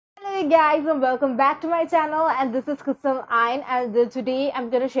Hey guys, and welcome back to my channel, and this is Kusum Ayn, and today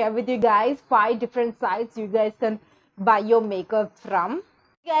I'm going to share with you guys 5 different sites you guys can buy your makeup from.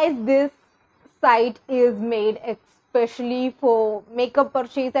 Guys, this site is made especially for makeup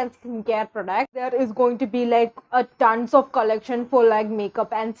purchase and skincare products. There is going to be like a tons of collection for like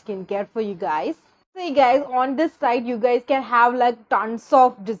makeup and skincare for you guys. So you guys, on this site you guys can have like tons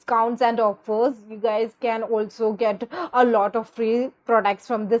of discounts and offers. You guys can also get a lot of free products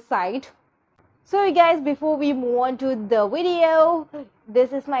from this site. So you guys, before we move on to the video,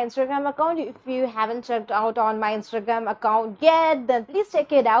 this is my Instagram account. If you haven't checked out on my Instagram account yet, then please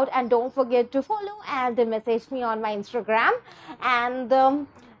check it out, and don't forget to follow and message me on my Instagram. And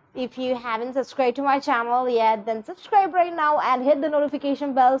if you haven't subscribed to my channel yet, then subscribe right now and hit the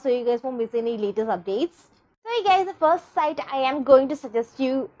notification bell so you guys won't miss any latest updates. So you guys, the first site I am going to suggest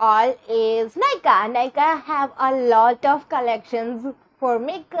you all is Nykaa. Nykaa have a lot of collections for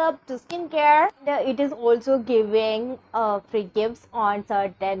makeup to skincare. It is also giving free gifts on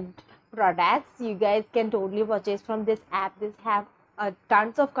certain products. You guys can totally purchase from this app. This have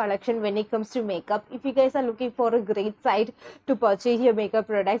tons of collection when it comes to makeup. If you guys are looking for a great site to purchase your makeup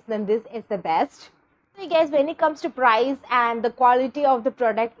products, then this is the best. So guys, when it comes to price and the quality of the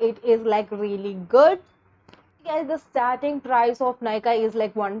product, it is like really good. Guys, the starting price of Nykaa is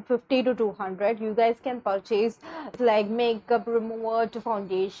like 150 to 200. You guys can purchase like makeup remover to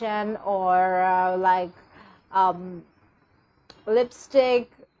foundation, or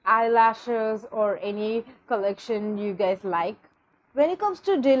lipstick, eyelashes, or any collection you guys like. When it comes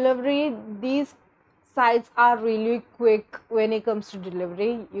to delivery, these sites are really quick. When it comes to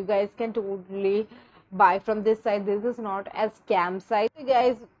delivery, you guys can totally buy from this site. This is not a scam site. So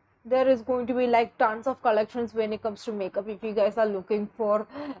guys, there is going to be like tons of collections when it comes to makeup. If you guys are looking for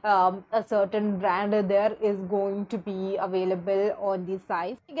a certain brand, there is going to be available on these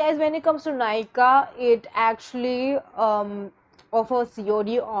sites. Guys, when it comes to Nykaa, it actually offers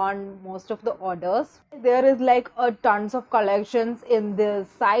COD on most of the orders. There is like a tons of collections in this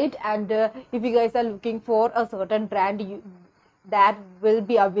site, and if you guys are looking for a certain brand, that will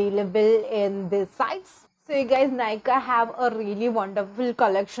be available in these sites. So you guys, Nykaa have a really wonderful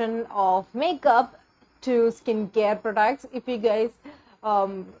collection of makeup to skincare products. If you guys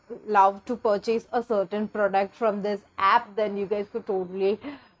love to purchase a certain product from this app, then you guys could totally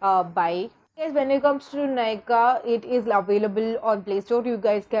buy. Guys, when it comes to Nykaa, it is available on Play Store. You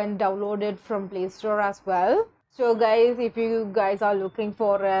guys can download it from Play Store as well. So guys, if you guys are looking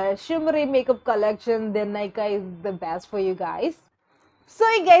for a shimmery makeup collection, then Nykaa is the best for you guys. So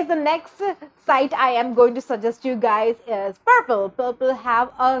you guys, the next site I am going to suggest you guys is Purplle. Purplle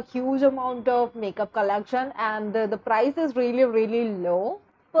have a huge amount of makeup collection, and the price is really low.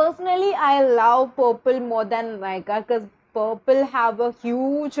 Personally, I love Purplle more than Nykaa, because Purplle have a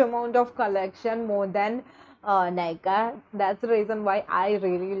huge amount of collection more than Nykaa. That's the reason why I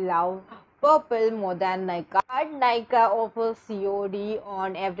really love Purplle more than Nykaa. But Nykaa offers COD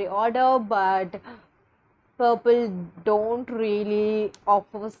on every order, but Purplle don't really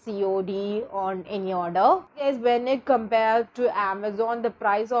offer COD on any order. Guys, when it compared to Amazon, the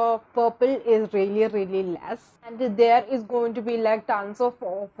price of Purplle is really less, and there is going to be like tons of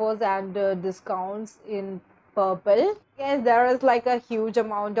offers and discounts in Purplle. Yes, there is like a huge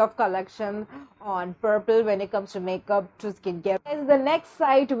amount of collection on Purplle when it comes to makeup to skincare. Yes, the next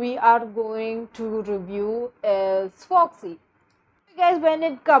site we are going to review is Foxy. Guys, when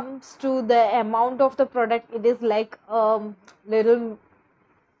it comes to the amount of the product, it is like little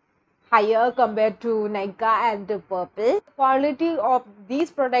higher compared to Nykaa and Purplle. The quality of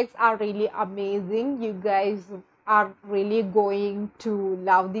these products are really amazing. You guys are really going to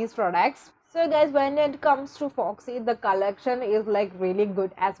love these products. So guys, when it comes to Foxy, the collection is like really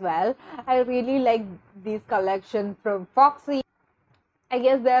good as well. I really like this collection from Foxy. I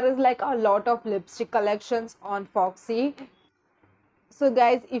guess there is like a lot of lipstick collections on Foxy. So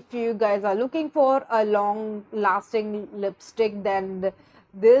guys, if you guys are looking for a long lasting lipstick, then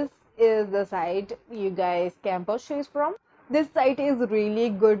this is the site you guys can purchase from. This site is really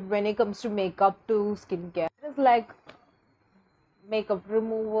good when it comes to makeup to skincare. It's like makeup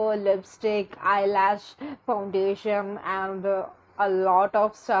remover, lipstick, eyelash, foundation, and a lot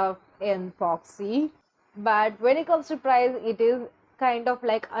of stuff in Foxy. But when it comes to price, it is kind of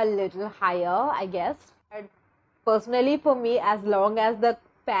like a little higher, I guess. But personally, for me, as long as the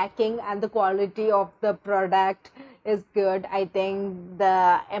packing and the quality of the product is good, I think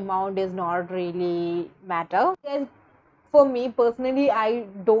the amount is not really matter. Guys, for me personally, I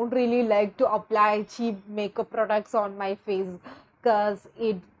don't really like to apply cheap makeup products on my face, because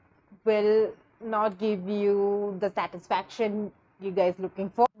it will not give you the satisfaction you guys looking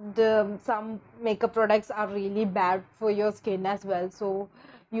for. Some makeup products are really bad for your skin as well, so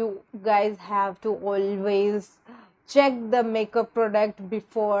you guys have to always check the makeup product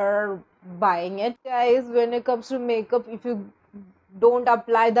before buying it. Guys, when it comes to makeup, if you don't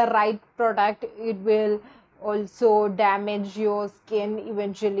apply the right product, it will also damage your skin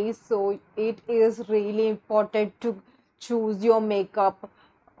eventually. So it is really important to choose your makeup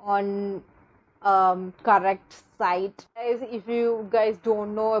on correct site. Guys, if you guys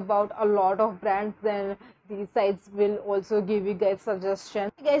don't know about a lot of brands, then these sites will also give you guys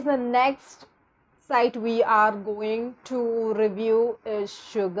suggestions. Guys, the next site we are going to review is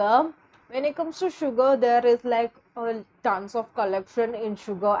Sugar. When it comes to Sugar, there is like tons of collection in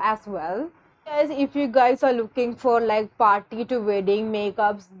Sugar as well. Guys, if you guys are looking for like party to wedding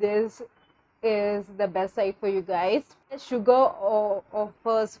makeups, this is the best site for you guys. Sugar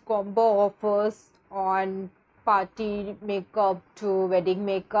offers combo offers on party makeup to wedding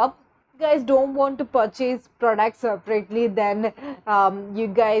makeup. If you guys don't want to purchase products separately, then you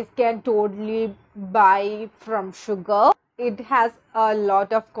guys can totally buy from Sugar. It has a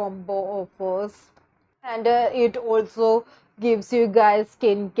lot of combo offers, and it also gives you guys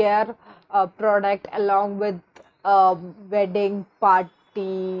skincare product along with wedding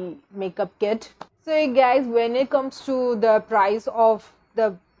party makeup kit. So guys, when it comes to the price of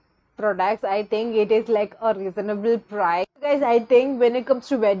the products, I think it is like a reasonable price. Guys, I think when it comes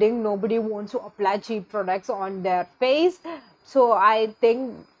to wedding, nobody wants to apply cheap products on their face, so I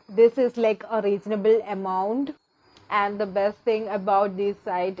think this is like a reasonable amount. And the best thing about this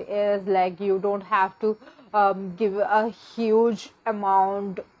site is like you don't have to give a huge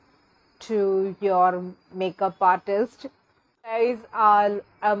amount to your makeup artist. Guys are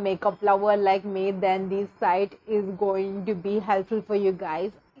a makeup lover like me, then this site is going to be helpful for you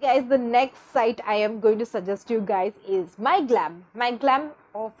guys. Guys, the next site I am going to suggest you guys is MyGlam. MyGlam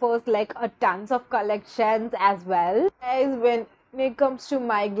offers like a tons of collections as well. Guys, when it comes to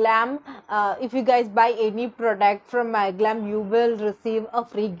MyGlam, if you guys buy any product from MyGlam, you will receive a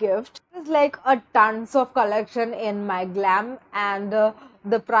free gift. There's like a tons of collection in MyGlam, and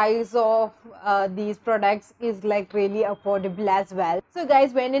the price of these products is like really affordable as well. So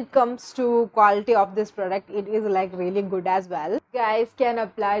guys, when it comes to quality of this product, it is like really good as well. Guys can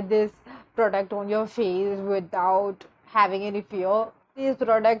apply this product on your face without having any fear. These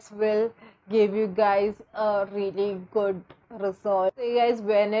products will give you guys a really good result. So guys,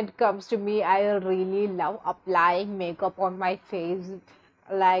 when it comes to me, I really love applying makeup on my face.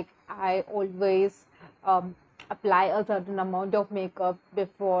 Like I always apply a certain amount of makeup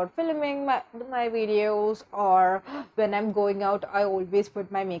before filming my videos, or when I'm going out, I always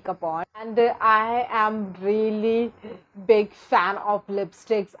put my makeup on. And I am really big fan of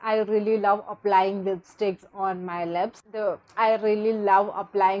lipsticks. I really love applying lipsticks on my lips. I really love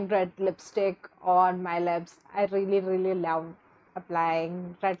applying red lipstick on my lips. I really love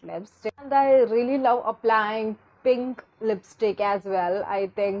applying red lipstick, and I really love applying pink lipstick as well. I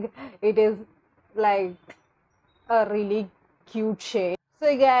think it is like a really cute shade.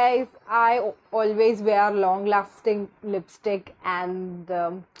 So guys, I always wear long lasting lipstick and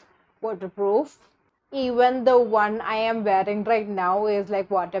waterproof. Even the one I am wearing right now is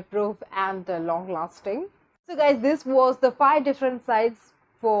like waterproof and long lasting. So guys, this was the 5 different sites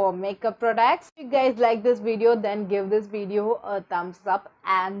for makeup products. If you guys like this video, then give this video a thumbs up,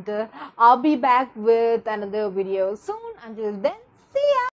 and I'll be back with another video soon. Until then, see ya.